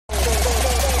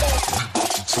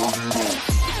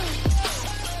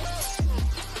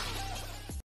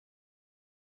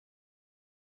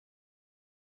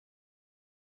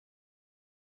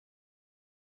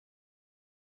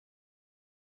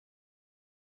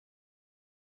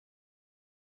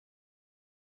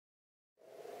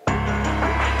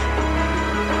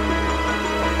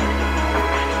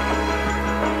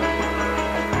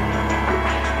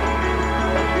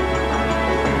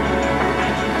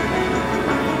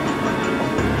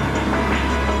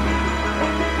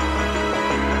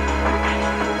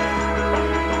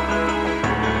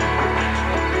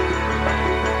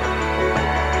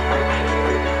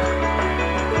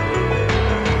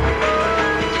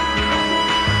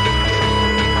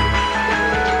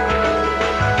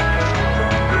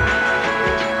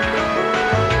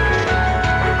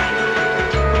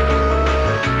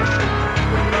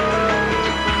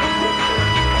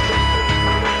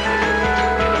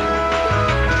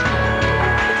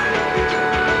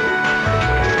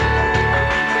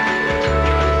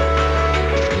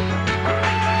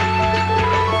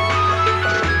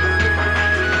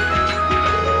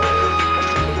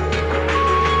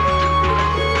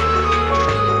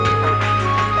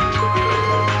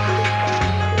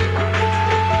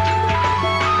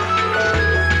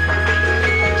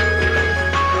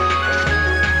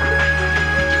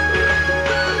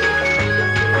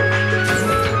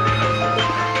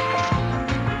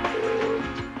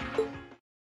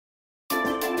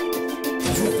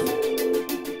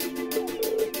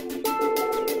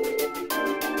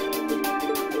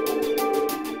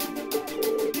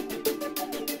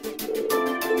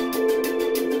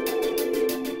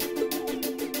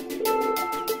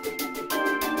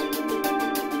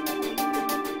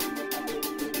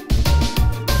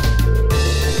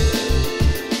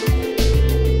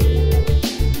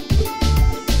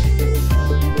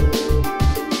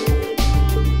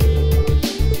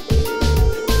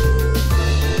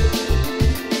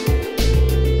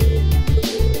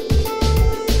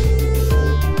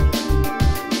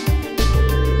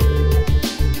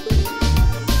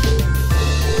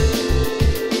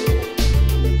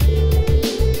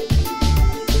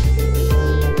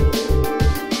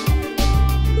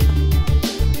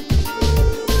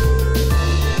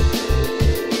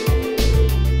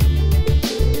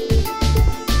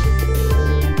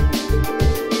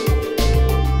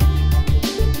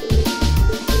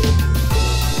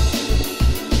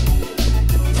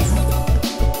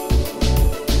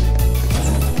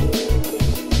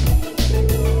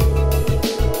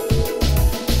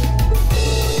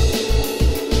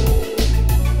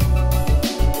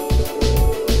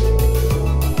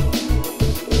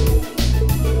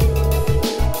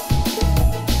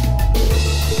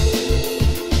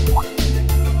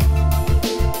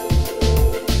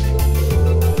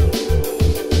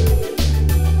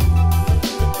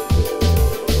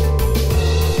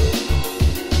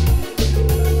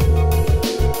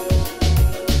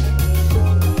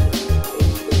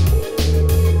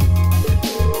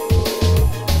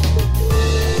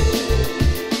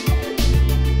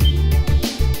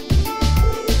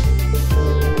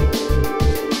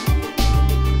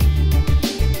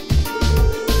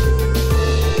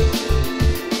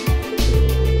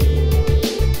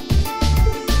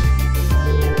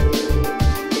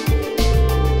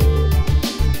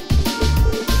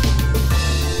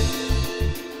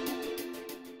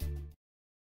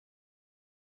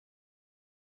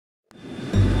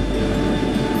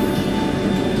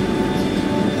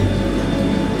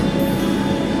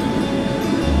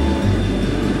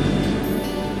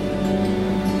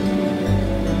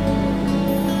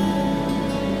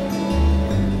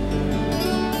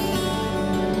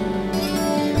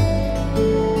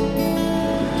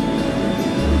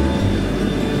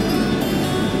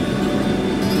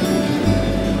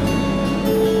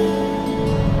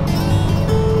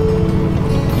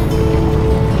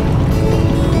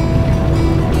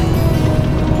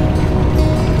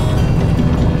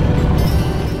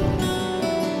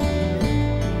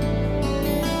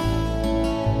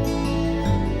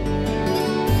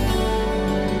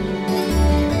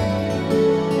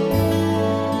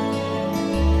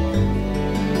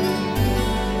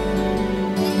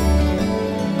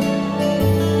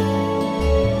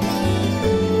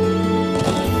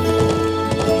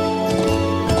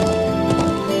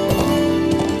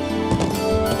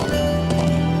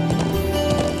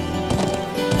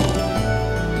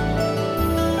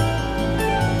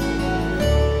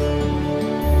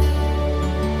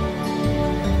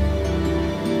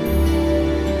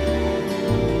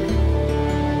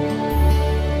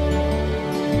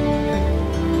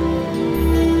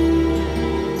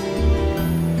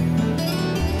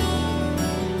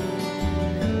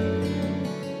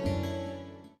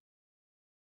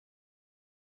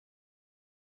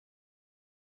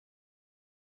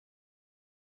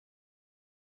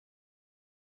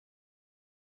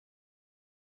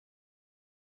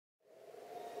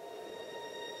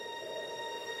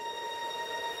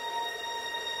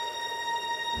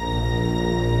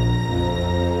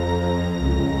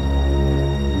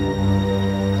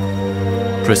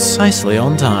precisely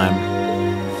on time.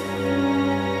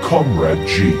 Comrade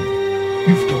G,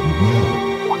 you've done well.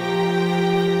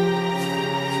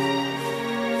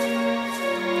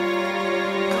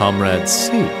 Comrade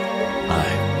C,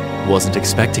 I wasn't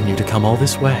expecting you to come all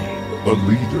this way. A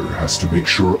leader has to make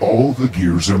sure all the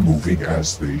gears are moving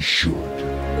as they should.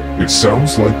 It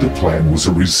sounds like the plan was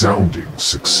a resounding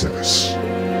success.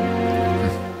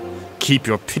 Keep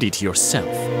your pity to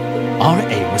yourself. Our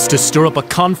aim was to stir up a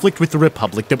conflict with the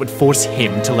Republic that would force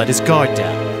him to let his guard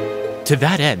down. To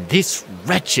that end, this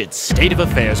wretched state of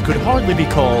affairs could hardly be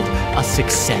called a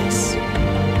success.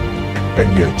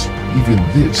 And yet, even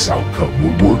this outcome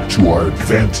will work to our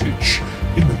advantage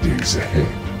in the days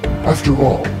ahead. After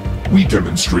all, we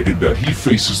demonstrated that he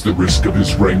faces the risk of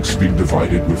his ranks being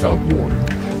divided without warning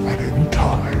at any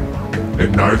time.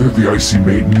 And neither the Icy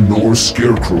Maiden nor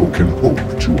Scarecrow can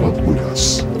hope to outwit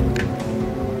us.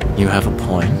 You have a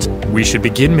point. We should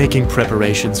begin making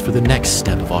preparations for the next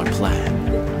step of our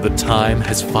plan. The time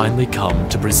has finally come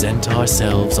to present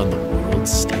ourselves on the world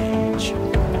stage.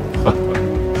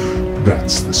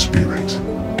 That's the spirit.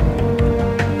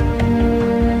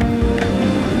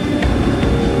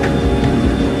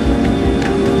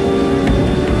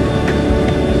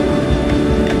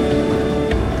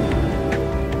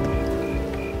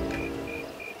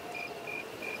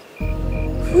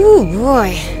 Ooh,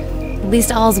 boy. At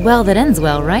least all's well that ends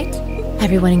well, right?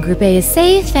 Everyone in Group A is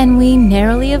safe, and we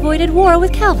narrowly avoided war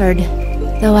with Calvard.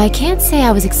 Though I can't say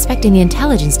I was expecting the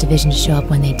Intelligence Division to show up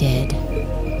when they did.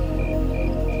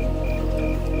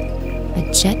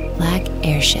 A jet black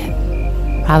airship.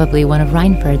 Probably one of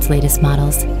Reinford's latest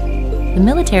models. The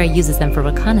military uses them for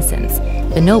reconnaissance.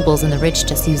 The nobles and the rich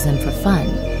just use them for fun.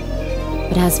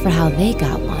 But as for how they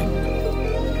got one...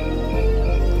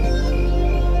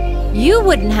 You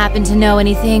wouldn't happen to know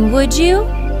anything, would you?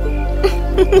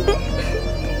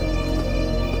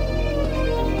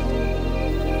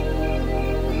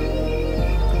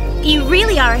 You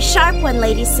really are a sharp one,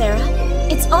 Lady Sarah.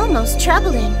 It's almost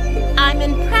troubling. I'm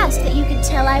impressed that you could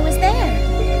tell I was there.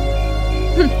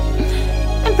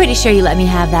 I'm pretty sure you let me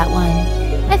have that one.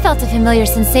 I felt a familiar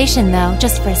sensation, though,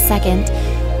 just for a second.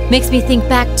 Makes me think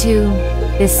back to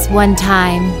this one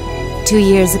time, 2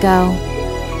 years ago.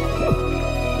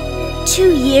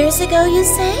 2 years ago, you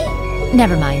say?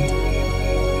 Never mind.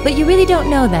 But you really don't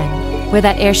know, then, where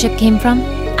that airship came from?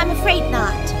 I'm afraid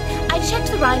not. I checked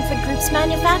the Reinford Group's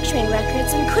manufacturing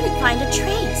records and couldn't find a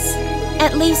trace.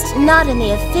 At least, not in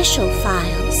the official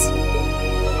files.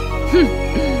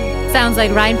 Sounds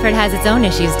like Reinford has its own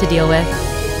issues to deal with.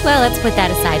 Well, let's put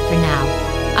that aside for now.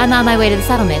 I'm on my way to the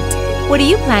settlement. What are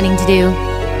you planning to do?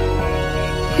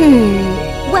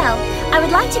 Well, I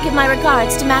would like to give my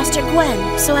regards to Master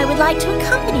Gwen, so I would like to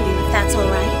accompany you if that's all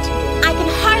right. I can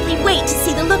hardly wait to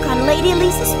see the look on Lady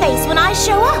Elisa's face when I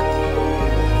show up.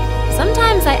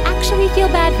 Sometimes I actually feel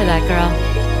bad for that girl.